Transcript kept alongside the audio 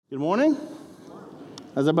Good morning.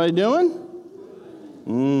 How's everybody doing?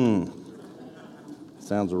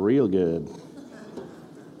 Sounds real good.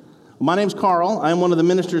 My name's Carl. I'm one of the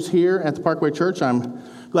ministers here at the Parkway Church. I'm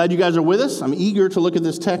glad you guys are with us. I'm eager to look at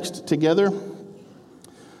this text together.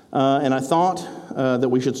 And I thought that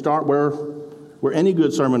we should start where any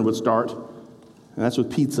good sermon would start, and that's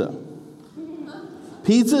with pizza.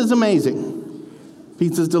 Pizza is amazing.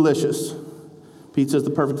 Pizza is delicious. Pizza is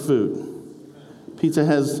the perfect food. Pizza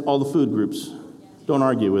has all the food groups. Don't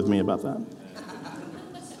argue with me about that.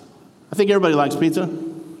 I think everybody likes pizza.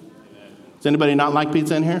 Does anybody not like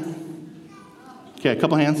pizza in here? Okay, a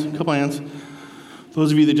couple hands.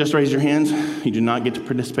 Those of you that just raised your hands, you do not get to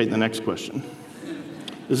participate in the next question.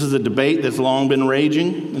 This is a debate that's long been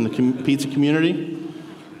raging in the pizza community.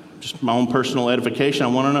 Just my own personal edification, I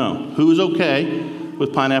want to know, who's okay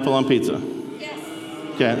with pineapple on pizza? Yes.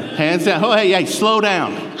 Okay, hands down. Oh, hey, slow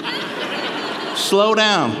down. Slow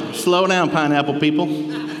down, pineapple people.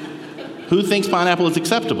 Who thinks pineapple is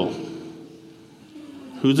acceptable?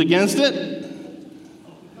 Who's against it?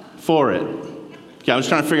 For it. Okay, I was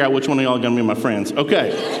trying to figure out which one of y'all are going to be my friends.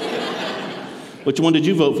 Okay. Which one did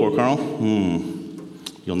you vote for, Carl?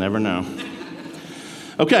 You'll never know.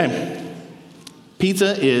 Okay.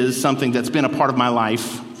 Pizza is something that's been a part of my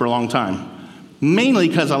life for a long time. Mainly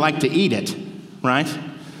because I like to eat it, right?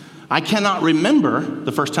 I cannot remember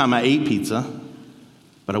the first time I ate pizza,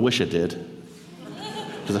 but I wish I did,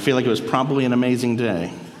 because I feel like it was probably an amazing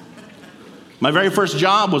day. My very first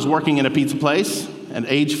job was working in a pizza place. At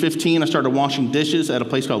age 15, I started washing dishes at a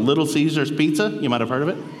place called Little Caesars Pizza. You might have heard of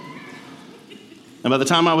it. And by the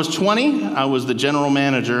time I was 20, I was the general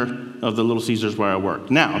manager of the Little Caesars where I worked.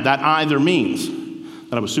 Now, that either means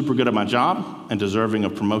that I was super good at my job and deserving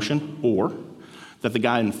of promotion, or that the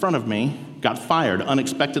guy in front of me got fired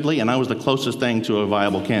unexpectedly and I was the closest thing to a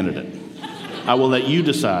viable candidate. I will let you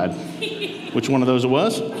decide which one of those it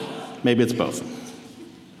was. Maybe it's both.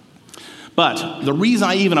 But the reason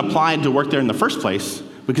I even applied to work there in the first place,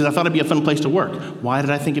 because I thought it'd be a fun place to work. Why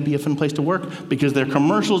did I think it'd be a fun place to work? Because their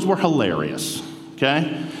commercials were hilarious,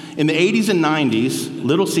 okay? In the 80s and 90s,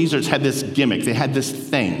 Little Caesars had this gimmick. They had this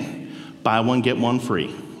thing, buy one, get one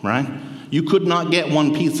free, right? You could not get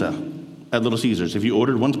one pizza at Little Caesars. If you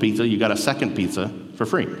ordered one pizza, you got a second pizza for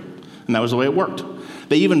free. And that was the way it worked.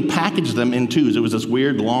 They even packaged them in twos. It was this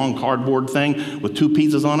weird long cardboard thing with two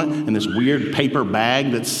pizzas on it and this weird paper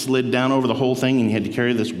bag that slid down over the whole thing, and you had to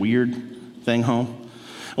carry this weird thing home.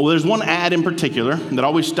 Well, there's one ad in particular that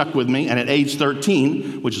always stuck with me, and at age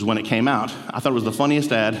 13, which is when it came out, I thought it was the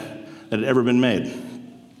funniest ad that had ever been made.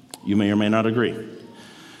 You may or may not agree.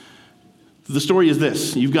 The story is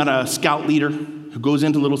this. You've got a scout leader who goes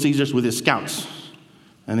into Little Caesars with his scouts.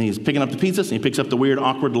 And he's picking up the pizzas, and he picks up the weird,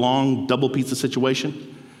 awkward, long double pizza situation.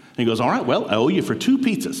 And he goes, all right, well, I owe you for 2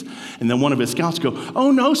 pizzas. And then one of his scouts go,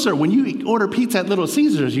 oh, no, sir, when you order pizza at Little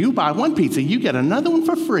Caesars, you buy one pizza, you get another one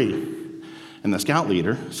for free. And the scout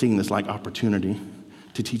leader, seeing this like opportunity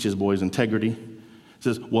to teach his boys integrity,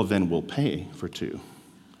 says, well, then we'll pay for 2.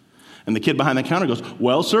 And the kid behind the counter goes,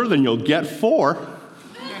 well, sir, then you'll get 4.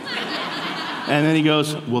 And then he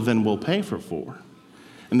goes, well, then we'll pay for 4.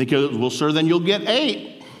 And they go, well, sir, then you'll get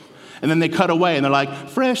 8. And then they cut away, and they're like,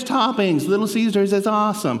 fresh toppings, Little Caesars is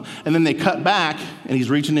awesome. And then they cut back, and he's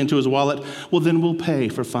reaching into his wallet. Well, then we'll pay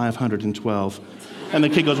for 512. And the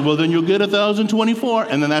kid goes, well, then you'll get 1,024.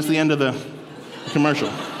 And then that's the end of the commercial.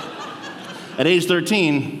 At age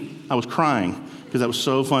 13, I was crying because that was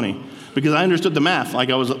so funny. Because I understood the math. Like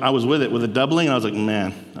I was with it, with a doubling, and I was like,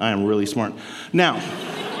 man, I am really smart. Now,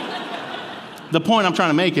 the point I'm trying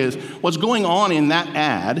to make is what's going on in that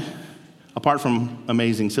ad, apart from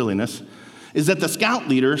amazing silliness, is that the scout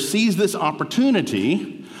leader sees this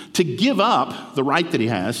opportunity to give up the right that he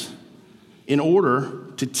has in order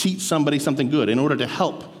to teach somebody something good, in order to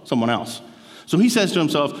help someone else. So he says to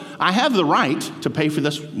himself, I have the right to pay for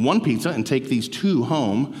this one pizza and take these 2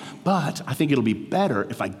 home, but I think it'll be better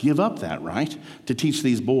if I give up that right to teach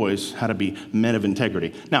these boys how to be men of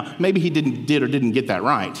integrity. Now, maybe he didn't get that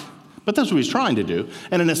right, but that's what he's trying to do.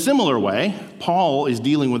 And in a similar way, Paul is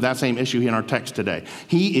dealing with that same issue in our text today.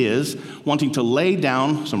 He is wanting to lay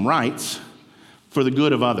down some rights for the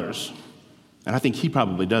good of others. And I think he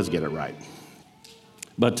probably does get it right.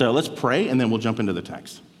 But let's pray, and then we'll jump into the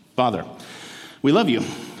text. Father, we love you.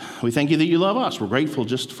 We thank you that you love us. We're grateful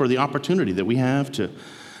just for the opportunity that we have to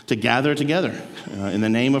gather together in the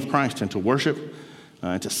name of Christ and to worship,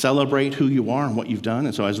 to celebrate who you are and what you've done.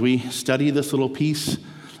 And so as we study this little piece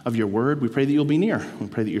of your word, we pray that you'll be near. We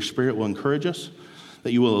pray that your spirit will encourage us,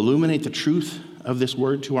 that you will illuminate the truth of this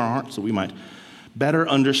word to our hearts, so we might better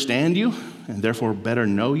understand you and therefore better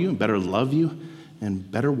know you and better love you and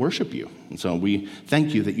better worship you. And so we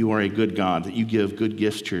thank you that you are a good God, that you give good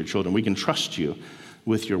gifts to your children. We can trust you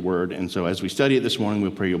with your word. And so as we study it this morning, we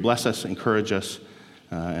pray you'll bless us, encourage us,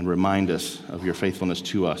 and remind us of your faithfulness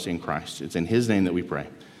to us in Christ. It's in his name that we pray.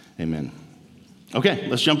 Amen. Okay,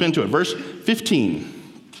 let's jump into it. Verse 15.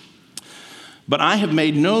 But I have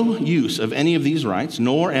made no use of any of these rights,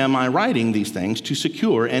 nor am I writing these things to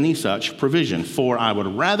secure any such provision, for I would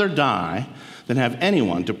rather die than have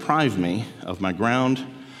anyone deprive me of my ground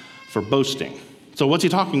for boasting. So what's he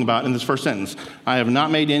talking about in this first sentence? I have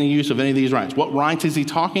not made any use of any of these rights. What rights is he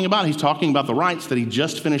talking about? He's talking about the rights that he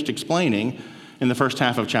just finished explaining in the first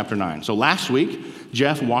half of chapter 9. So last week,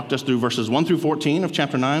 Jeff walked us through verses 1 through 14 of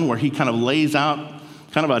chapter 9, where he kind of lays out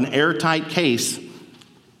kind of an airtight case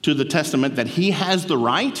to the Testament that he has the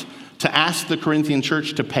right to ask the Corinthian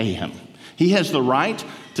church to pay him. He has the right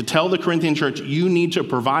to tell the Corinthian church, you need to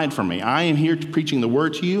provide for me. I am here preaching the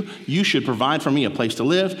word to you. You should provide for me a place to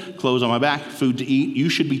live, clothes on my back, food to eat. You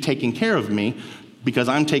should be taking care of me because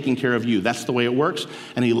I'm taking care of you. That's the way it works.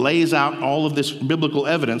 And he lays out all of this biblical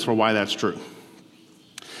evidence for why that's true.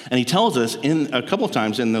 And he tells us in a couple of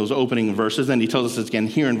times in those opening verses, and he tells us again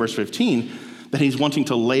here in verse 15, that he's wanting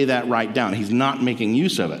to lay that right down. He's not making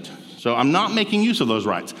use of it. So I'm not making use of those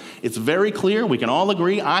rights. It's very clear. We can all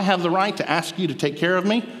agree I have the right to ask you to take care of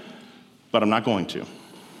me, but I'm not going to.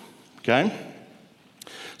 Okay?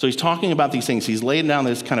 So he's talking about these things. He's laying down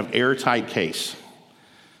this kind of airtight case.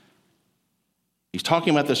 He's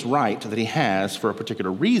talking about this right that he has for a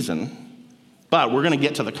particular reason, but we're going to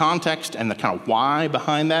get to the context and the kind of why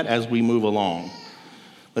behind that as we move along.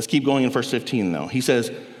 Let's keep going in verse 15, though. He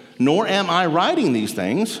says, nor am I writing these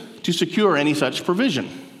things to secure any such provision.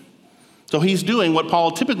 So he's doing what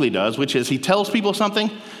Paul typically does, which is he tells people something,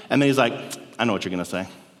 and then he's like, I know what you're going to say.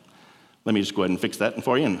 Let me just go ahead and fix that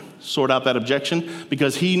for you and sort out that objection,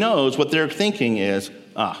 because he knows what they're thinking is,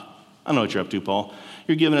 I know what you're up to, Paul.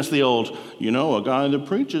 You're giving us the old, a guy that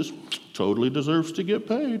preaches totally deserves to get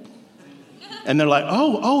paid. And they're like,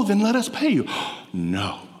 then let us pay you.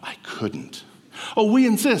 No, I couldn't. Oh, we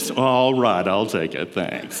insist. All right, I'll take it,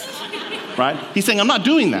 thanks. Right? He's saying, I'm not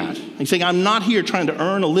doing that. He's saying, I'm not here trying to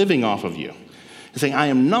earn a living off of you. He's saying, I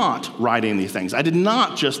am not writing these things. I did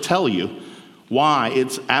not just tell you why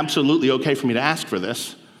it's absolutely okay for me to ask for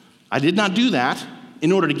this. I did not do that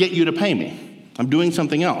in order to get you to pay me. I'm doing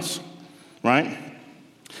something else, right?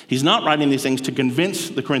 He's not writing these things to convince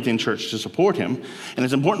the Corinthian church to support him. And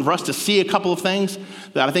it's important for us to see a couple of things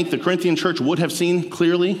that I think the Corinthian church would have seen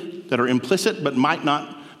clearly that are implicit but might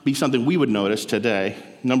not be something we would notice today.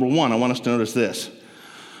 Number one, I want us to notice this.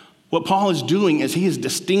 What Paul is doing is he is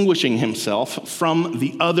distinguishing himself from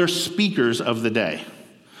the other speakers of the day.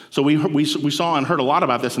 So we saw and heard a lot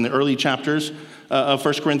about this in the early chapters of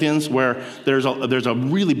 1 Corinthians, where there's a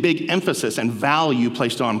really big emphasis and value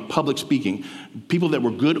placed on public speaking. People that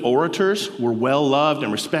were good orators were well loved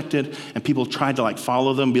and respected, and people tried to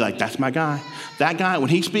follow them and be like, that's my guy. That guy, when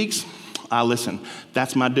he speaks, I listen.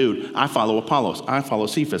 That's my dude. I follow Apollos. I follow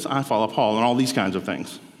Cephas. I follow Paul, and all these kinds of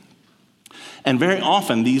things. And very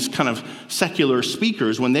often, these kind of secular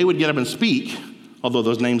speakers, when they would get up and speak, although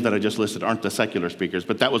those names that I just listed aren't the secular speakers,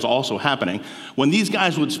 but that was also happening. When these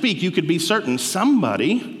guys would speak, you could be certain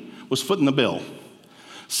somebody was footing the bill.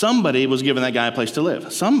 Somebody was giving that guy a place to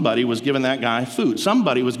live. Somebody was giving that guy food.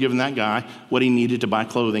 Somebody was giving that guy what he needed to buy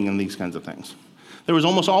clothing and these kinds of things. There was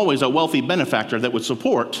almost always a wealthy benefactor that would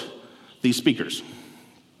support these speakers.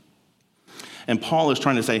 And Paul is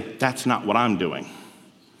trying to say, that's not what I'm doing.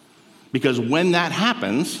 Because when that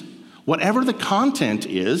happens, whatever the content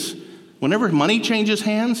is, whenever money changes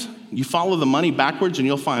hands, you follow the money backwards and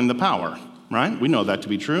you'll find the power, right? We know that to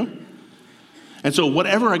be true. And so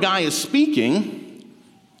whatever a guy is speaking,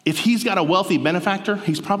 if he's got a wealthy benefactor,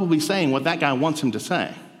 he's probably saying what that guy wants him to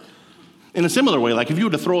say. In a similar way, if you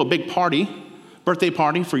were to throw a big party, birthday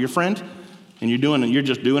party for your friend, and you're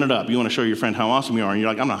just doing it up. You want to show your friend how awesome you are, and you're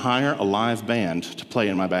like, I'm going to hire a live band to play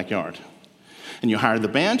in my backyard. And you hire the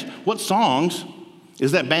band. What songs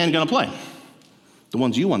is that band going to play? The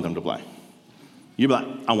ones you want them to play. You're like,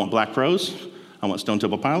 I want Black Crowes. I want Stone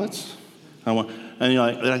Temple Pilots. And you're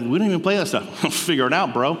like, we don't even play that stuff. Figure it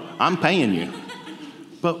out, bro. I'm paying you.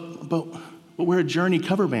 But we're a Journey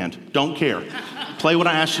cover band. Don't care. Play what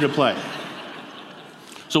I asked you to play.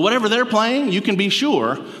 So whatever they're playing, you can be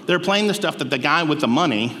sure they're playing the stuff that the guy with the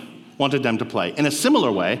money wanted them to play. In a similar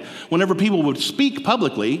way, whenever people would speak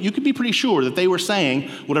publicly, you could be pretty sure that they were saying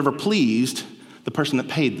whatever pleased the person that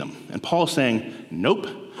paid them. And Paul's saying, nope,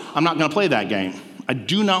 I'm not going to play that game. I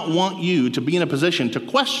do not want you to be in a position to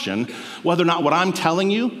question whether or not what I'm telling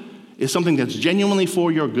you is something that's genuinely for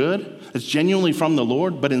your good, that's genuinely from the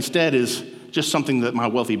Lord, but instead is just something that my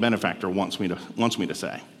wealthy benefactor wants me to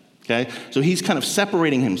say. Okay? So he's kind of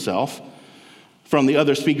separating himself from the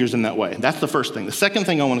other speakers in that way. That's the first thing. The second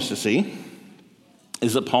thing I want us to see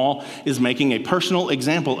is that Paul is making a personal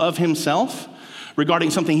example of himself regarding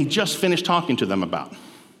something he just finished talking to them about.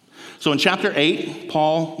 So in chapter 8,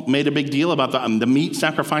 Paul made a big deal about the meat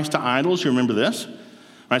sacrificed to idols. You remember this?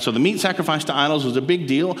 Right, so the meat sacrificed to idols was a big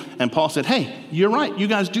deal, and Paul said, hey, you're right. You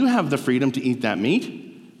guys do have the freedom to eat that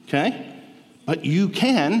meat, okay? But you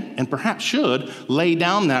can, and perhaps should, lay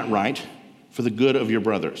down that right for the good of your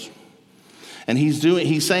brothers. And he's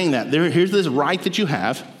saying that here's this right that you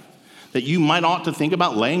have that you might ought to think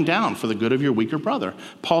about laying down for the good of your weaker brother.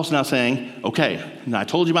 Paul's now saying, okay, now I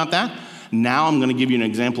told you about that. Now I'm going to give you an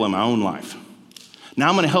example in my own life. Now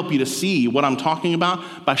I'm going to help you to see what I'm talking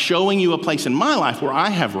about by showing you a place in my life where I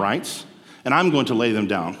have rights, and I'm going to lay them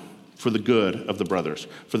down for the good of the brothers,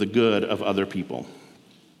 for the good of other people.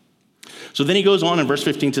 So then he goes on in verse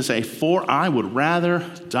 15 to say, for I would rather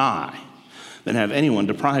die than have anyone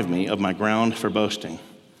deprive me of my ground for boasting.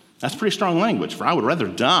 That's pretty strong language, for I would rather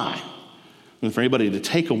die than for anybody to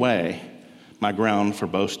take away my ground for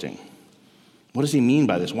boasting. What does he mean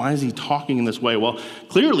by this? Why is he talking in this way? Well,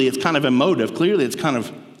 clearly it's kind of emotive. Clearly it's kind of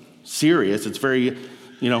serious. It's very,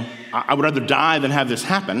 I would rather die than have this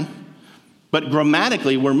happen. But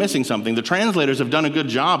grammatically, we're missing something. The translators have done a good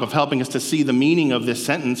job of helping us to see the meaning of this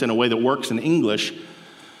sentence in a way that works in English.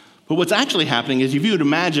 But what's actually happening is if you would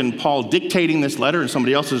imagine Paul dictating this letter and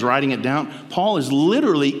somebody else is writing it down, Paul is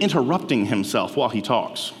literally interrupting himself while he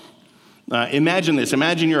talks. Imagine this.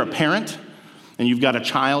 Imagine you're a parent and you've got a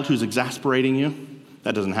child who's exasperating you.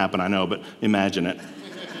 That doesn't happen, I know, but imagine it.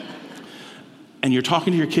 And you're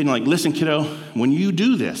talking to your kid and you're like, listen, kiddo, when you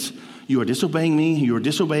do this, you are disobeying me, you are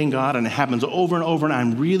disobeying God, and it happens over and over, and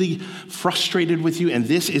I'm really frustrated with you, and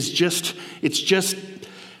this is just,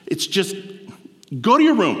 go to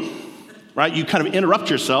your room, right? You kind of interrupt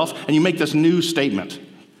yourself, and you make this new statement.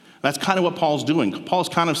 That's kind of what Paul's doing. Paul's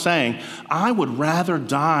kind of saying, I would rather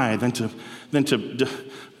die than to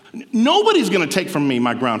nobody's going to take from me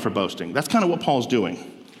my ground for boasting. That's kind of what Paul's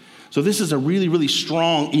doing. So this is a really, really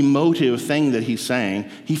strong emotive thing that he's saying.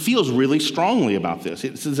 He feels really strongly about this.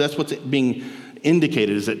 That's what's being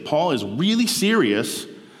indicated, is that Paul is really serious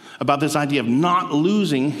about this idea of not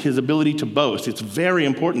losing his ability to boast. It's very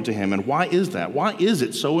important to him. And why is that? Why is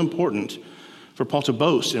it so important for Paul to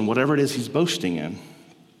boast in whatever it is he's boasting in?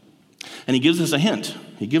 And he gives us a hint.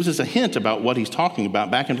 He gives us a hint about what he's talking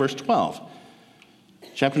about back in verse 12.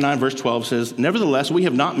 Chapter 9, verse 12 says, nevertheless, we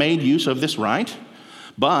have not made use of this right,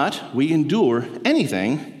 but we endure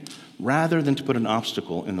anything rather than to put an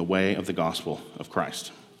obstacle in the way of the gospel of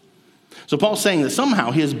Christ. So Paul's saying that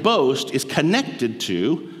somehow his boast is connected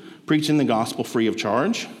to preaching the gospel free of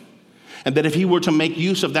charge, and that if he were to make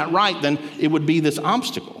use of that right, then it would be this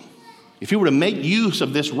obstacle. If he were to make use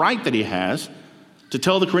of this right that he has to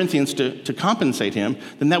tell the Corinthians to compensate him,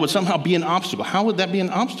 then that would somehow be an obstacle. How would that be an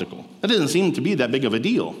obstacle? That doesn't seem to be that big of a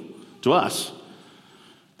deal to us.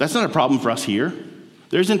 That's not a problem for us here.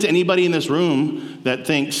 There isn't anybody in this room that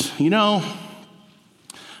thinks, I've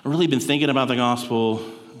really been thinking about the gospel,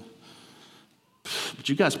 but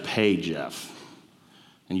you guys pay Jeff,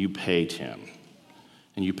 and you pay Tim,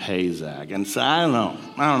 and you pay Zach, and so I don't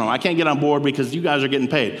know, I can't get on board because you guys are getting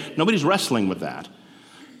paid. Nobody's wrestling with that.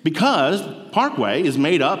 Because Parkway is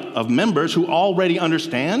made up of members who already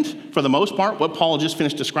understand, for the most part, what Paul just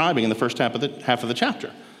finished describing in the first half of the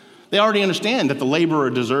chapter. They already understand that the laborer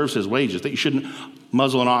deserves his wages, that you shouldn't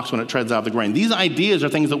muzzle an ox when it treads out the grain. These ideas are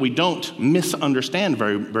things that we don't misunderstand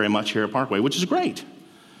very, very much here at Parkway, which is great.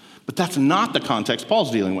 But that's not the context Paul's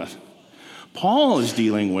dealing with. Paul is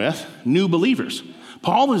dealing with new believers.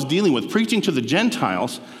 Paul is dealing with preaching to the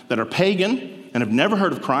Gentiles that are pagan and have never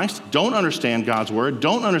heard of Christ, don't understand God's word,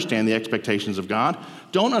 don't understand the expectations of God,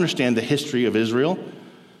 don't understand the history of Israel.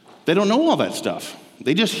 They don't know all that stuff.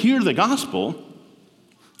 They just hear the gospel,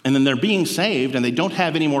 and then they're being saved, and they don't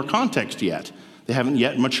have any more context yet. They haven't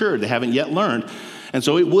yet matured. They haven't yet learned. And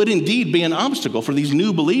so it would indeed be an obstacle for these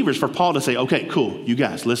new believers for Paul to say, okay, cool, you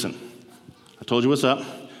guys, listen. I told you what's up.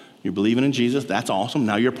 You're believing in Jesus. That's awesome.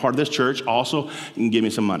 Now you're part of this church. Also, you can give me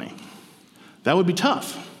some money. That would be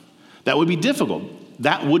tough. That would be difficult.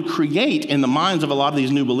 That would create in the minds of a lot of these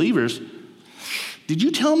new believers, did you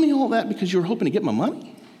tell me all that because you were hoping to get my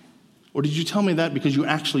money? Or did you tell me that because you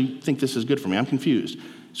actually think this is good for me? I'm confused.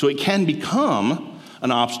 So it can become an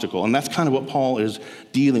obstacle, and that's kind of what Paul is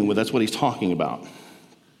dealing with. That's what he's talking about.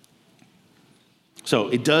 So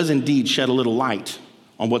it does indeed shed a little light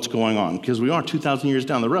on what's going on, because we are 2,000 years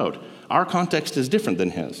down the road. Our context is different than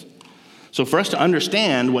his. So for us to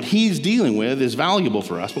understand what he's dealing with is valuable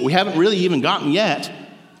for us, but we haven't really even gotten yet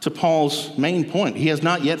to Paul's main point. He has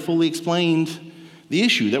not yet fully explained the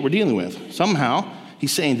issue that we're dealing with. Somehow,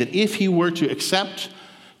 he's saying that if he were to accept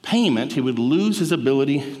payment, he would lose his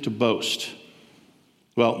ability to boast.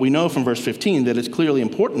 Well, we know from verse 15 that it's clearly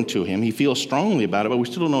important to him. He feels strongly about it, but we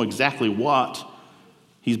still don't know exactly what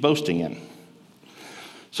he's boasting in.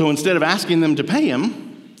 So instead of asking them to pay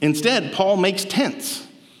him, instead, Paul makes tents.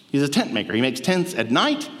 He's a tent maker. He makes tents at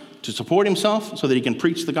night to support himself so that he can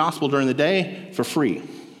preach the gospel during the day for free.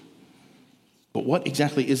 But what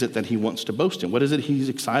exactly is it that he wants to boast in? What is it he's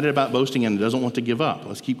excited about boasting in and doesn't want to give up?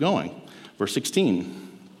 Let's keep going. Verse 16.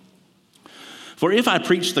 For if I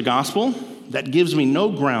preach the gospel, that gives me no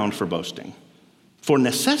ground for boasting. For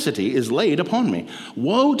necessity is laid upon me.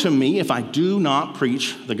 Woe to me if I do not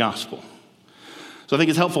preach the gospel. So I think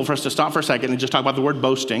it's helpful for us to stop for a second and just talk about the word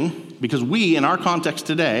boasting, because we, in our context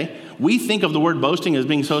today, we think of the word boasting as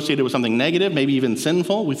being associated with something negative, maybe even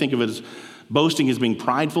sinful. We think of it as boasting as being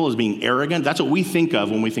prideful, as being arrogant. That's what we think of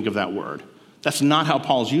when we think of that word. That's not how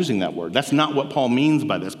Paul's using that word. That's not what Paul means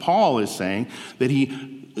by this. Paul is saying that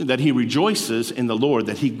he rejoices in the Lord,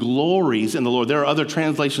 that he glories in the Lord. There are other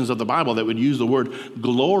translations of the Bible that would use the word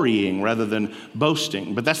glorying rather than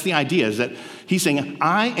boasting. But that's the idea, is that he's saying,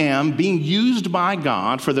 I am being used by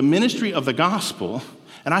God for the ministry of the gospel,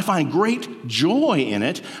 and I find great joy in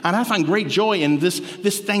it, and I find great joy in this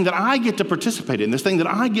thing that I get to participate in, this thing that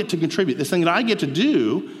I get to contribute, this thing that I get to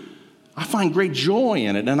do. I find great joy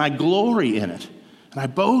in it, and I glory in it, and I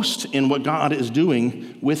boast in what God is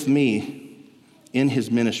doing with me in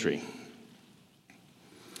his ministry.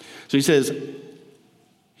 So he says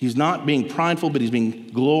he's not being prideful, but he's being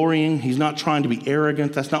glorying. He's not trying to be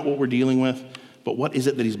arrogant. That's not what we're dealing with. But what is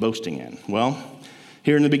it that he's boasting in? Well,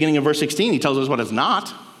 here in the beginning of verse 16, he tells us what it's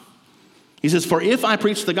not. He says, for if I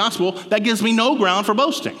preach the gospel, that gives me no ground for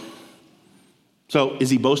boasting. So is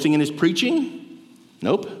he boasting in his preaching?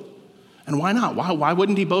 Nope. And why not? Why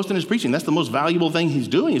wouldn't he boast in his preaching? That's the most valuable thing he's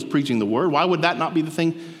doing, is preaching the word. Why would that not be the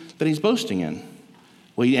thing that he's boasting in?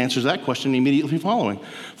 Well, he answers that question immediately following.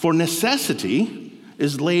 For necessity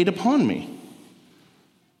is laid upon me.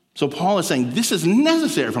 So Paul is saying, this is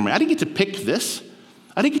necessary for me. I didn't get to pick this.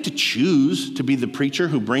 I didn't get to choose to be the preacher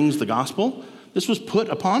who brings the gospel. This was put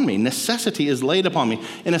upon me. Necessity is laid upon me.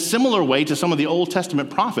 In a similar way to some of the Old Testament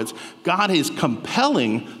prophets, God is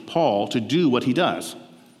compelling Paul to do what he does.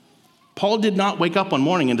 Paul did not wake up one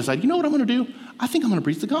morning and decide, you know what I'm going to do? I think I'm going to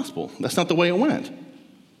preach the gospel. That's not the way it went.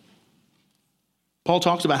 Paul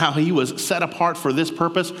talks about how he was set apart for this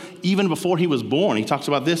purpose even before he was born. He talks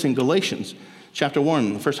about this in Galatians chapter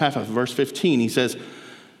 1, the first half of verse 15. He says,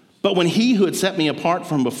 but when he who had set me apart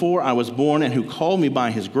from before I was born and who called me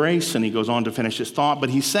by his grace, and he goes on to finish his thought,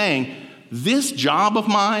 but he's saying, this job of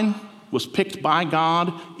mine was picked by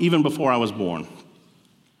God even before I was born.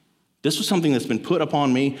 This was something that's been put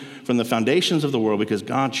upon me from the foundations of the world because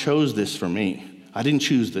God chose this for me. I didn't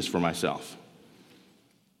choose this for myself.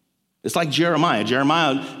 It's like Jeremiah.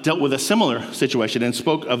 Jeremiah dealt with a similar situation and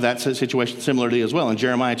spoke of that situation similarly as well. In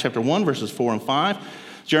Jeremiah chapter 1, verses 4 and 5,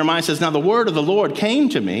 Jeremiah says, now the word of the Lord came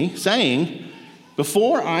to me, saying,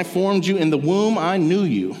 before I formed you in the womb, I knew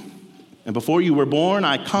you. And before you were born,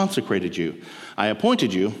 I consecrated you. I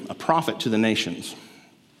appointed you a prophet to the nations.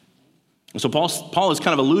 And so Paul is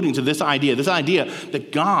kind of alluding to this idea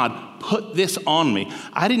that God put this on me.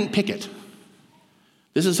 I didn't pick it.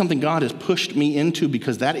 This is something God has pushed me into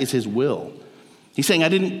because that is his will. He's saying, I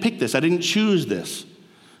didn't pick this. I didn't choose this.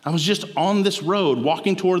 I was just on this road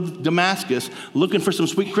walking toward Damascus looking for some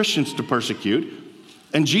sweet Christians to persecute.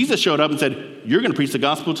 And Jesus showed up and said, you're going to preach the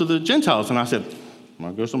gospel to the Gentiles. And I said, well,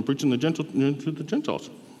 I guess I'm preaching to the Gentiles,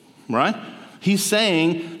 right? He's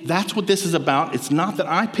saying that's what this is about. It's not that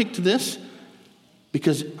I picked this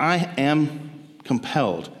because I am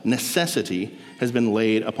compelled. Necessity has been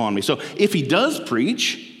laid upon me. So if he does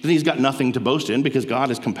preach, then he's got nothing to boast in because God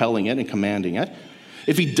is compelling it and commanding it.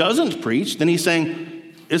 If he doesn't preach, then he's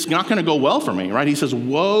saying, it's not going to go well for me, right? He says,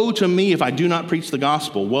 woe to me if I do not preach the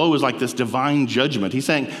gospel. Woe is like this divine judgment. He's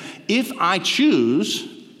saying, if I choose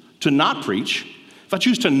to not preach, if I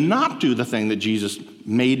choose to not do the thing that Jesus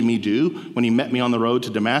made me do when he met me on the road to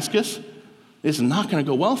Damascus, it's not going to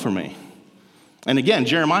go well for me. And again,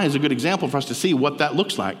 Jeremiah is a good example for us to see what that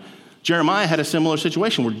looks like. Jeremiah had a similar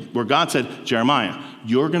situation where God said, Jeremiah,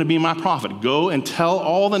 you're going to be my prophet. Go and tell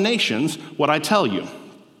all the nations what I tell you.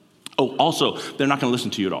 Oh, also, they're not going to listen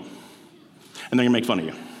to you at all. And they're going to make fun of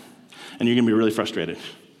you. And you're going to be really frustrated.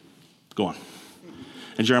 Go on.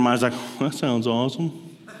 And Jeremiah's like, that sounds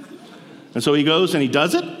awesome. And so he goes and he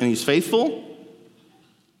does it, and he's faithful,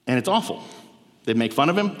 and it's awful. They make fun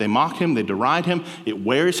of him, they mock him, they deride him. It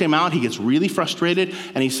wears him out. He gets really frustrated,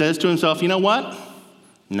 and he says to himself, you know what?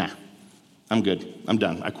 Nah, I'm good. I'm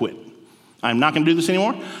done. I quit. I'm not going to do this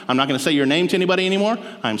anymore. I'm not going to say your name to anybody anymore.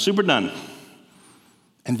 I'm super done.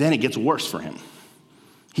 And then it gets worse for him.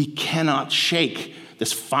 He cannot shake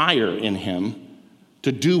this fire in him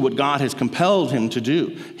to do what God has compelled him to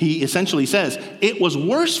do. He essentially says, it was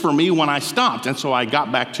worse for me when I stopped, and so I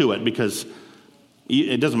got back to it because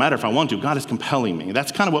it doesn't matter if I want to. God is compelling me.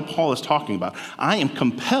 That's kind of what Paul is talking about. I am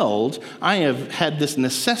compelled. I have had this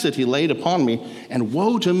necessity laid upon me, and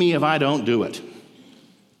woe to me if I don't do it.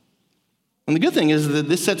 And the good thing is that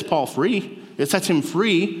this sets Paul free. It sets him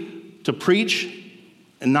free to preach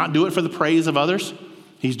and not do it for the praise of others.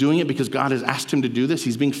 He's doing it because God has asked him to do this.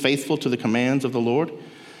 He's being faithful to the commands of the Lord.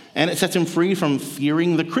 And it sets him free from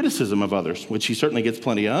fearing the criticism of others, which he certainly gets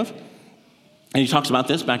plenty of. And he talks about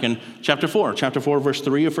this back in chapter 4. Chapter 4, verse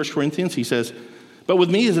 3 of 1 Corinthians, he says, but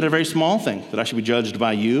with me is it a very small thing that I should be judged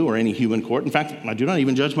by you or any human court. In fact, I do not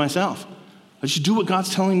even judge myself. I just do what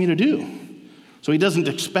God's telling me to do. So he doesn't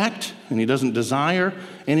expect and he doesn't desire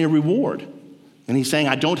any reward. And he's saying,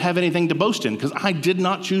 I don't have anything to boast in because I did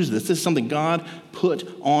not choose this. This is something God put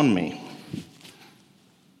on me.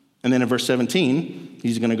 And then in verse 17,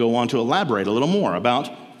 he's going to go on to elaborate a little more about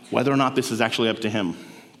whether or not this is actually up to him.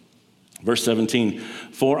 Verse 17,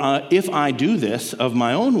 for if I do this of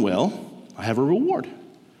my own will, I have a reward.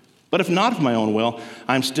 But if not of my own will,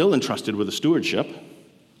 I'm still entrusted with a stewardship.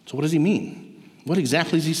 So what does he mean? What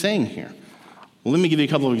exactly is he saying here? Well, let me give you a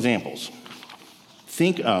couple of examples.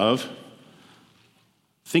 Think of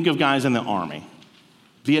guys in the Army,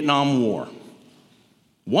 Vietnam War.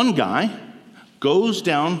 One guy goes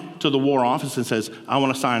down to the War Office and says, I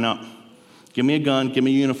want to sign up. Give me a gun, give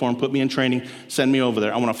me a uniform, put me in training, send me over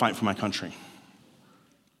there. I want to fight for my country.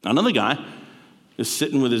 Another guy is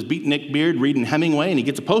sitting with his beatnik beard reading Hemingway, and he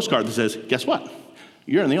gets a postcard that says, guess what?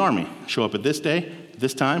 You're in the Army. Show up at this day, at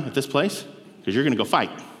this time, at this place, because you're going to go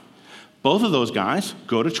fight. Both of those guys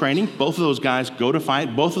go to training. Both of those guys go to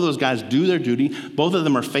fight. Both of those guys do their duty. Both of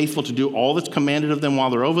them are faithful to do all that's commanded of them while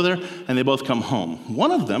they're over there, and they both come home.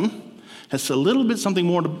 One of them has a little bit something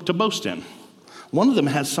more to boast in. One of them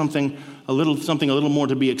has something a little more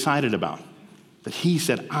to be excited about. That he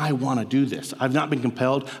said, I want to do this. I've not been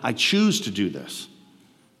compelled. I choose to do this.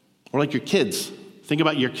 Or like your kids. Think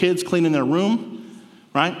about your kids cleaning their room,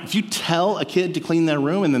 right? If you tell a kid to clean their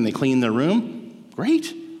room and then they clean their room,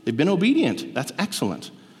 great. They've been obedient. That's excellent.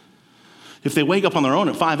 If they wake up on their own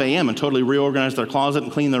at 5 a.m. and totally reorganize their closet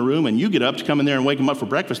and clean their room, and you get up to come in there and wake them up for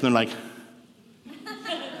breakfast, and they're like,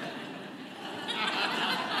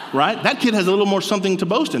 right? That kid has a little more something to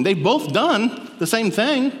boast in. They've both done the same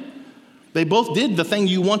thing. They both did the thing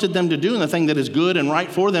you wanted them to do and the thing that is good and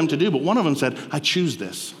right for them to do, but one of them said, I choose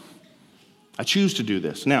this. I choose to do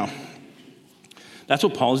this. Now, that's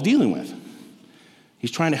what Paul is dealing with.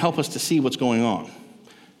 He's trying to help us to see what's going on.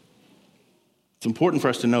 It's important for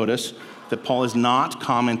us to notice that Paul is not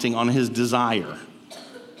commenting on his desire.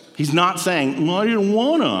 He's not saying, well, I didn't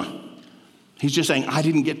wanna. He's just saying, I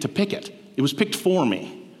didn't get to pick it. It was picked for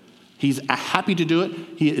me. He's happy to do it.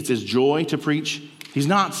 It's his joy to preach. He's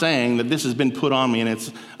not saying that this has been put on me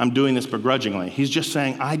and I'm doing this begrudgingly. He's just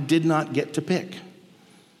saying, I did not get to pick.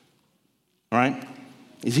 All right?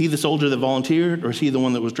 Is he the soldier that volunteered, or is he the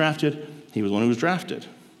one that was drafted? He was the one who was drafted.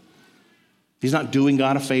 He's not doing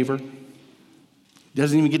God a favor. He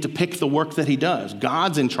doesn't even get to pick the work that he does.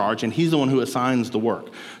 God's in charge, and he's the one who assigns the work.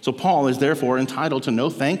 So Paul is therefore entitled to no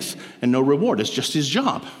thanks and no reward. It's just his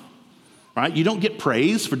job, right? You don't get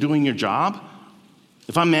praise for doing your job.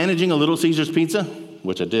 If I'm managing a Little Caesars pizza,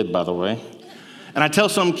 which I did, by the way, and I tell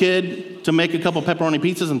some kid to make a couple pepperoni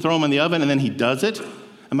pizzas and throw them in the oven, and then he does it,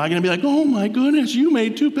 am I going to be like, oh my goodness, you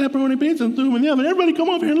made 2 pepperoni pizzas and threw them in the oven. Everybody come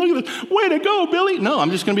over here and look at this. Way to go, Billy. No,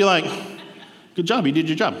 I'm just going to be like, good job, you did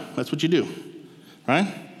your job. That's what you do.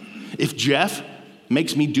 Right? If Jeff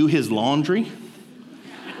makes me do his laundry,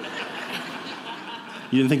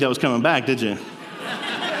 you didn't think that was coming back, did you?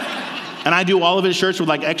 And I do all of his shirts with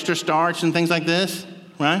like extra starch and things like this,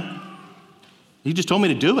 right? He just told me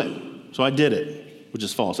to do it, so I did it, which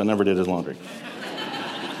is false. I never did his laundry.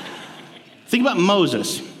 Think about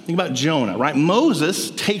Moses. Think about Jonah, right?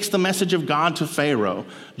 Moses takes the message of God to Pharaoh.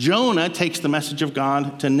 Jonah takes the message of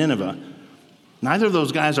God to Nineveh. Neither of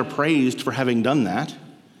those guys are praised for having done that.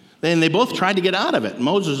 And they both tried to get out of it.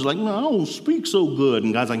 Moses is like, no, I don't speak so good.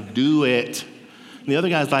 And God's like, do it. And the other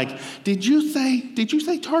guy's like, did you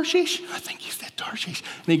say Tarshish? I think you said Tarshish.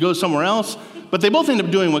 And he goes somewhere else. But they both end up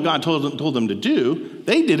doing what God told them to do.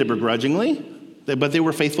 They did it begrudgingly, but they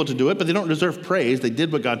were faithful to do it, but they don't deserve praise. They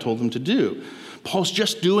did what God told them to do. Paul's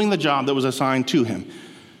just doing the job that was assigned to him.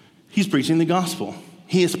 He's preaching the gospel.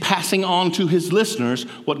 He is passing on to his listeners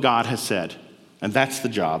what God has said. And that's the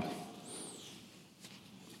job.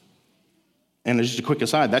 And just a quick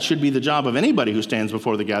aside, that should be the job of anybody who stands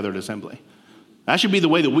before the gathered assembly. That should be the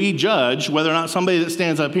way that we judge whether or not somebody that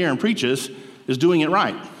stands up here and preaches is doing it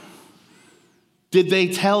right. Did they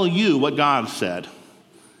tell you what God said?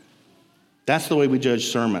 That's the way we judge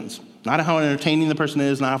sermons. Not how entertaining the person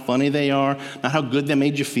is, not how funny they are, not how good they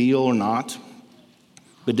made you feel or not.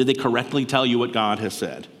 But did they correctly tell you what God has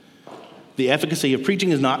said? The efficacy of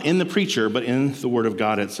preaching is not in the preacher, but in the word of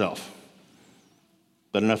God itself.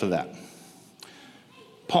 But enough of that.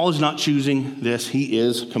 Paul is not choosing this. He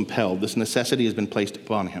is compelled. This necessity has been placed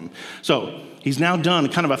upon him. So he's now done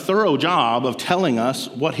kind of a thorough job of telling us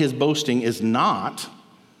what his boasting is not.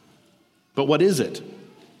 But what is it?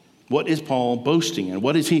 What is Paul boasting in?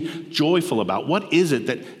 What is he joyful about? What is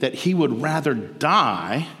it that he would rather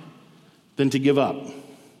die than to give up?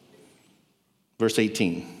 Verse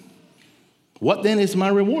 18. What then is my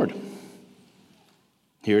reward?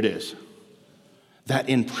 Here it is. That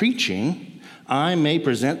in preaching I may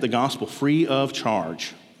present the gospel free of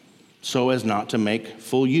charge, so as not to make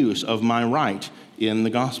full use of my right in the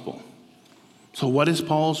gospel. So what is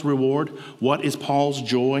Paul's reward? What is Paul's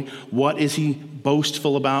joy? What is he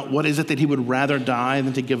boastful about? What is it that he would rather die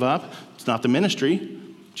than to give up? It's not the ministry.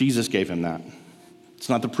 Jesus gave him that. It's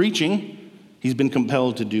not the preaching. He's been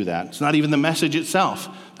compelled to do that. It's not even the message itself.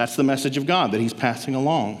 That's the message of God that he's passing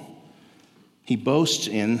along. He boasts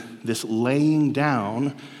in this laying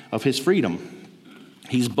down of his freedom.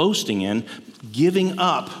 He's boasting in giving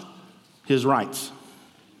up his rights.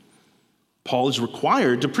 Paul is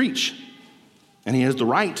required to preach, and he has the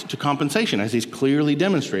right to compensation, as he's clearly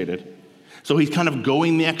demonstrated. So he's kind of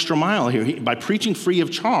going the extra mile here. By preaching free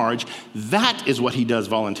of charge, that is what he does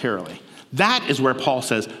voluntarily. That is where Paul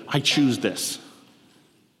says, I choose this.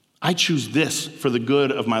 I choose this for the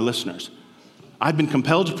good of my listeners. I've been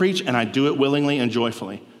compelled to preach, and I do it willingly and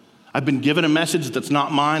joyfully. I've been given a message that's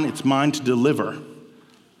not mine, it's mine to deliver.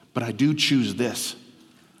 But I do choose this.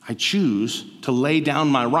 I choose to lay down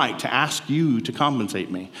my right to ask you to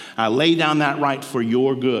compensate me. I lay down that right for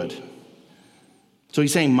your good. So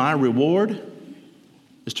he's saying my reward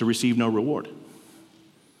is to receive no reward.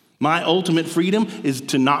 My ultimate freedom is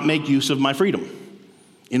to not make use of my freedom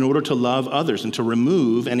in order to love others and to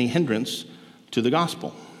remove any hindrance to the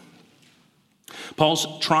gospel.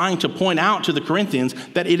 Paul's trying to point out to the Corinthians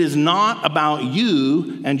that it is not about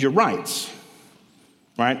you and your rights.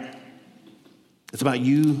 Right? It's about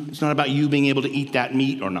you. It's not about you being able to eat that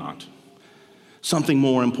meat or not. Something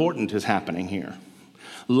more important is happening here.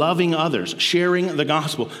 Loving others, sharing the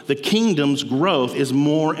gospel. The kingdom's growth is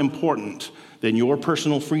more important than your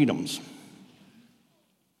personal freedoms.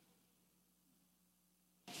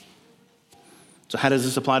 So how does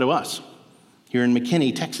this apply to us here in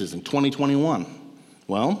McKinney, Texas in 2021?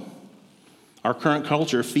 Well, our current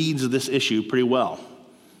culture feeds this issue pretty well.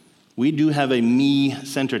 We do have a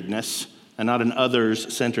me-centeredness and not an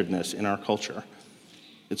others-centeredness in our culture.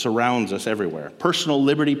 It surrounds us everywhere. Personal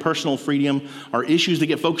liberty, personal freedom are issues that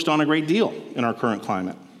get focused on a great deal in our current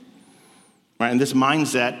climate. Right? And this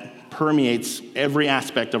mindset permeates every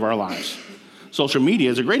aspect of our lives. Social media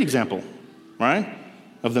is a great example, right,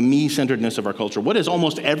 of the me-centeredness of our culture. What is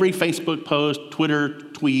almost every Facebook post, Twitter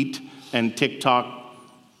tweet, and TikTok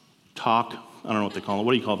talk? I don't know what they call it.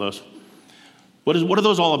 What do you call those? What are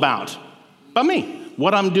those all about? About me.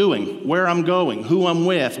 What I'm doing, where I'm going, who I'm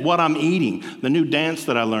with, what I'm eating, the new dance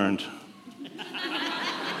that I learned.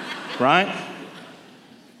 Right?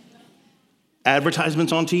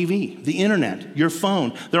 Advertisements on TV, the internet, your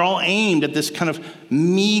phone. They're all aimed at this kind of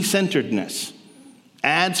me-centeredness.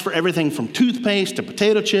 Ads for everything from toothpaste to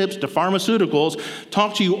potato chips to pharmaceuticals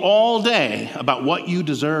talk to you all day about what you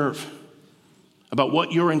deserve, about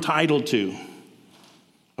what you're entitled to,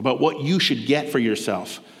 about what you should get for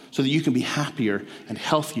yourself so that you can be happier and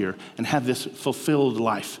healthier and have this fulfilled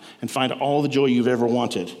life and find all the joy you've ever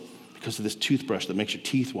wanted because of this toothbrush that makes your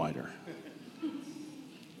teeth whiter.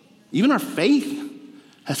 Even our faith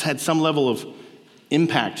has had some level of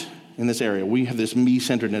impact in this area. We have this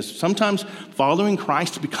me-centeredness. Sometimes following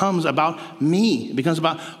Christ becomes about me. It becomes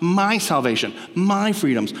about my salvation, my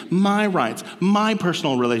freedoms, my rights, my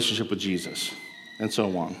personal relationship with Jesus, and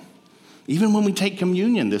so on. Even when we take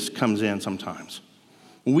communion, this comes in sometimes.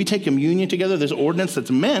 When we take communion together, there's ordinance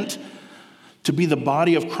that's meant to be the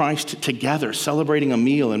body of Christ together, celebrating a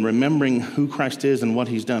meal and remembering who Christ is and what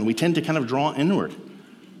he's done. We tend to kind of draw inward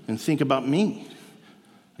and think about me.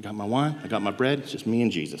 I got my wine, I got my bread, it's just me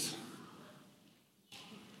and Jesus.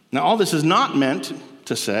 Now, all this is not meant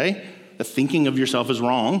to say that thinking of yourself is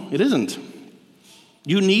wrong. It isn't.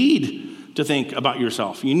 You need to think about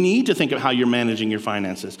yourself. You need to think of how you're managing your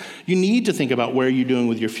finances. You need to think about where you're doing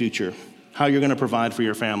with your future, how you're going to provide for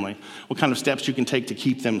your family, what kind of steps you can take to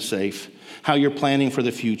keep them safe, how you're planning for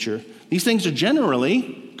the future. These things are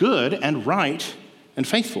generally good and right and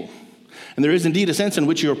faithful. And there is indeed a sense in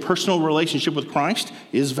which your personal relationship with Christ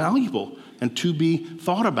is valuable and to be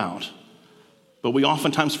thought about. But we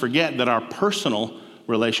oftentimes forget that our personal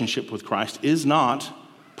relationship with Christ is not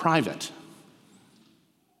private.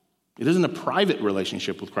 It isn't a private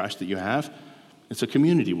relationship with Christ that you have. It's a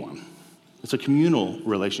community one. It's a communal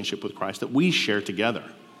relationship with Christ that we share together.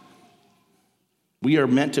 We are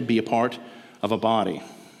meant to be a part of a body.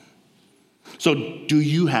 So do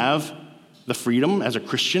you have the freedom as a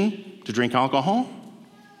Christian to drink alcohol?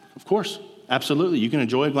 Of course, absolutely. You can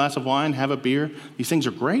enjoy a glass of wine, have a beer. These things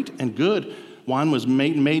are great and good. Wine was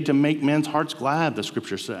made to make men's hearts glad, the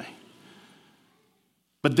scriptures say.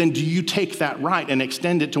 But then do you take that right and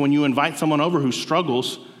extend it to when you invite someone over who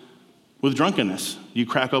struggles with drunkenness? Do you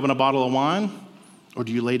crack open a bottle of wine, or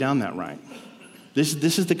do you lay down that right?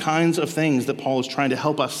 This is the kinds of things that Paul is trying to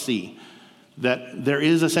help us see, that there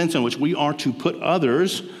is a sense in which we are to put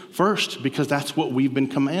others first because that's what we've been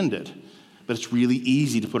commanded. But it's really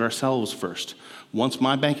easy to put ourselves first. Once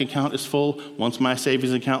my bank account is full, once my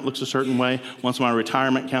savings account looks a certain way, once my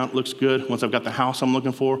retirement account looks good, once I've got the house I'm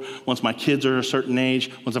looking for, once my kids are a certain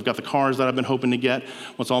age, once I've got the cars that I've been hoping to get,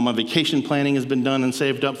 once all my vacation planning has been done and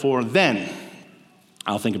saved up for, then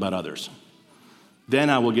I'll think about others. Then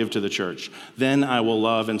I will give to the church. Then I will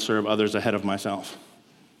love and serve others ahead of myself.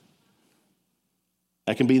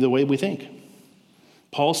 That can be the way we think.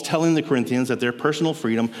 Paul's telling the Corinthians that their personal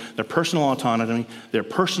freedom, their personal autonomy, their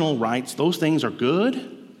personal rights, those things are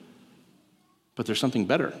good, but there's something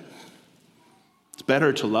better. It's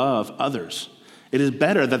better to love others. It is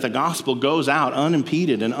better that the gospel goes out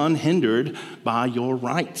unimpeded and unhindered by your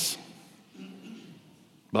rights.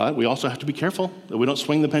 But we also have to be careful that we don't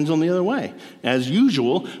swing the pendulum the other way. As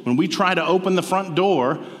usual, when we try to open the front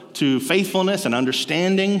door to faithfulness and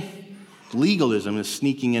understanding, legalism is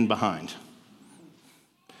sneaking in behind.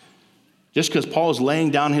 Just because Paul is laying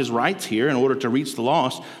down his rights here in order to reach the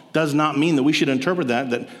lost does not mean that we should interpret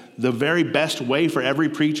that the very best way for every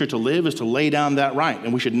preacher to live is to lay down that right,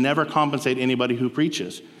 and we should never compensate anybody who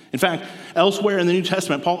preaches. In fact, elsewhere in the New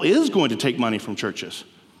Testament, Paul is going to take money from churches.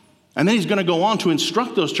 And then he's going to go on to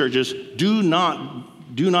instruct those churches, do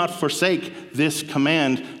not forsake this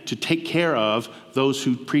command to take care of those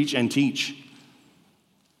who preach and teach.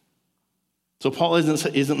 So Paul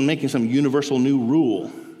isn't making some universal new rule.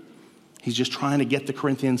 He's just trying to get the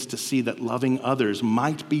Corinthians to see that loving others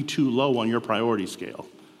might be too low on your priority scale.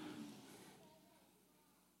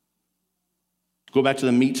 Go back to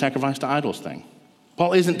the meat sacrificed to idols thing.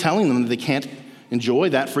 Paul isn't telling them that they can't enjoy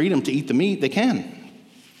that freedom to eat the meat. They can.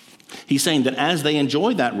 He's saying that as they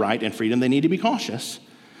enjoy that right and freedom, they need to be cautious,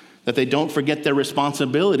 that they don't forget their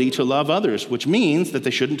responsibility to love others, which means that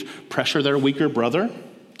they shouldn't pressure their weaker brother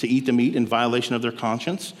to eat the meat in violation of their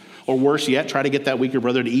conscience. Or worse yet, try to get that weaker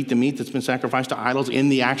brother to eat the meat that's been sacrificed to idols in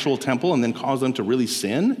the actual temple and then cause them to really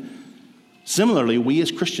sin. Similarly, we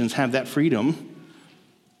as Christians have that freedom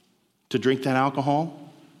to drink that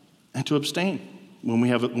alcohol and to abstain when we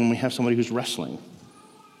have somebody who's wrestling.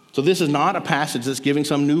 So this is not a passage that's giving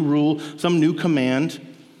some new rule, some new command.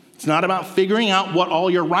 It's not about figuring out what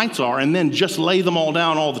all your rights are and then just lay them all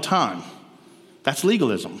down all the time. That's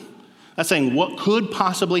legalism. That's saying what could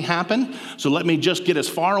possibly happen, so let me just get as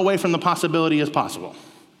far away from the possibility as possible.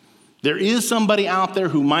 There is somebody out there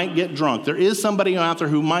who might get drunk. There is somebody out there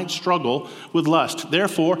who might struggle with lust.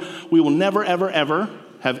 Therefore, we will never, ever, ever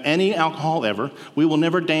have any alcohol ever. We will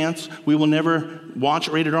never dance. We will never watch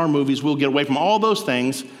rated R movies. We'll get away from all those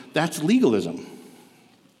things. That's legalism.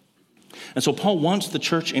 And so Paul wants the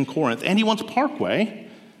church in Corinth, and he wants Parkway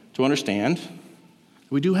to understand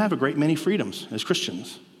we do have a great many freedoms as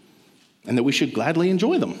Christians, and that we should gladly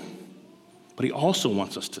enjoy them. But he also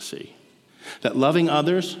wants us to see that loving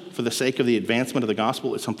others for the sake of the advancement of the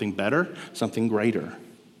gospel is something better, something greater.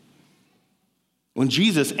 When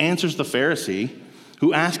Jesus answers the Pharisee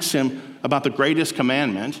who asks him about the greatest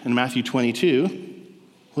commandment in Matthew 22,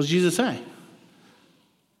 what does Jesus say?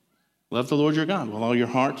 Love the Lord your God with all your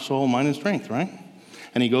heart, soul, mind, and strength, right?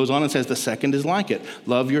 And he goes on and says the second is like it.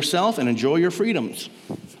 Love yourself and enjoy your freedoms.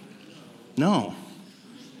 No.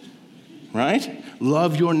 Right?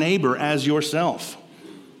 Love your neighbor as yourself.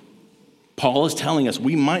 Paul is telling us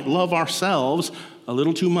we might love ourselves a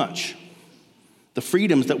little too much. The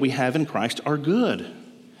freedoms that we have in Christ are good,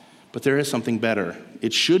 But there is something better.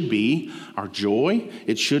 It should be our joy.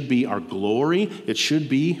 It should be our glory. It should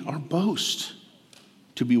be our boast.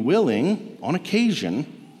 To be willing, on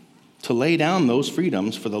occasion, to lay down those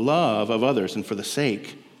freedoms for the love of others and for the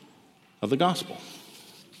sake of the gospel.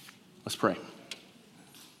 Let's pray.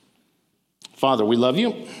 Father, we love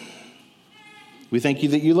you. We thank you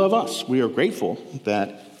that you love us. We are grateful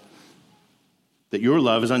that your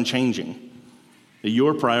love is unchanging, that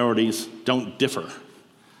your priorities don't differ.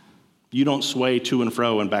 You don't sway to and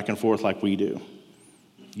fro and back and forth like we do.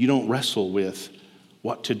 You don't wrestle with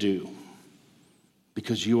what to do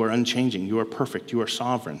because you are unchanging. You are perfect. You are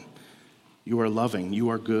sovereign. You are loving. You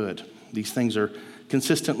are good. These things are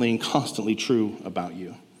consistently and constantly true about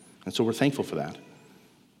you. And so we're thankful for that.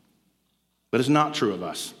 But it's not true of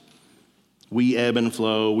us. We ebb and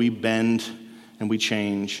flow. We bend and we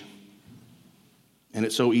change. And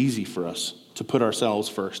it's so easy for us to put ourselves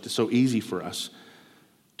first. It's so easy for us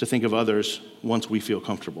to think of others once we feel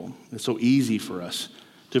comfortable. It's so easy for us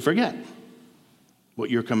to forget what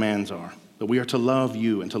your commands are, that we are to love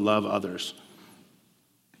you and to love others.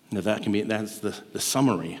 That's the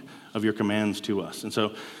summary of your commands to us. And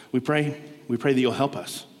so we pray that you'll help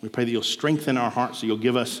us. We pray that you'll strengthen our hearts, so you'll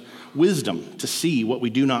give us wisdom to see what we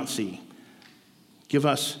do not see. Give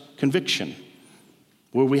us conviction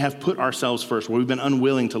where we have put ourselves first, where we've been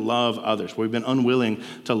unwilling to love others, where we've been unwilling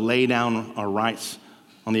to lay down our rights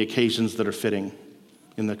on the occasions that are fitting,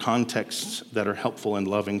 in the contexts that are helpful and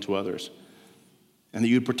loving to others. And that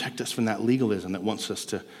you'd protect us from that legalism that wants us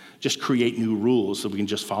to just create new rules so we can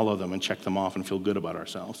just follow them and check them off and feel good about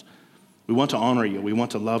ourselves. We want to honor you. We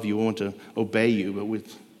want to love you. We want to obey you.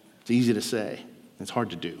 But it's easy to say. It's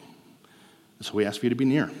hard to do. And so we ask for you to be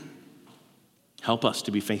near. Help us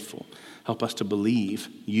to be faithful. Help us to believe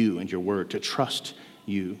you and your word, to trust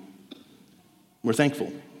you. We're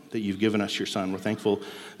thankful that you've given us your Son. We're thankful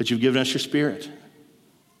that you've given us your Spirit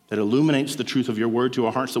that illuminates the truth of your word to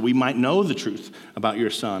our hearts, that we might know the truth about your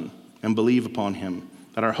Son and believe upon him,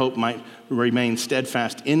 that our hope might remain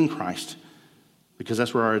steadfast in Christ, because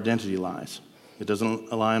that's where our identity lies. It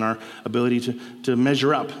doesn't lie in our ability to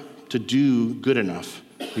measure up, to do good enough,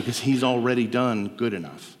 because he's already done good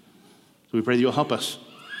enough. So we pray that you'll help us.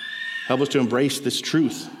 Help us to embrace this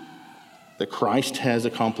truth that Christ has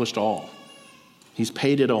accomplished all. He's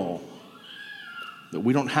paid it all. That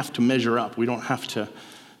we don't have to measure up. We don't have to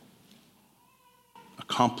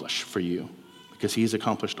accomplish for you, because he's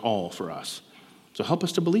accomplished all for us. So help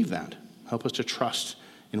us to believe that. Help us to trust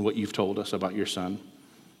in what you've told us about your Son.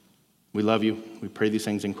 We love you. We pray these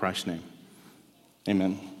things in Christ's name.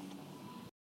 Amen.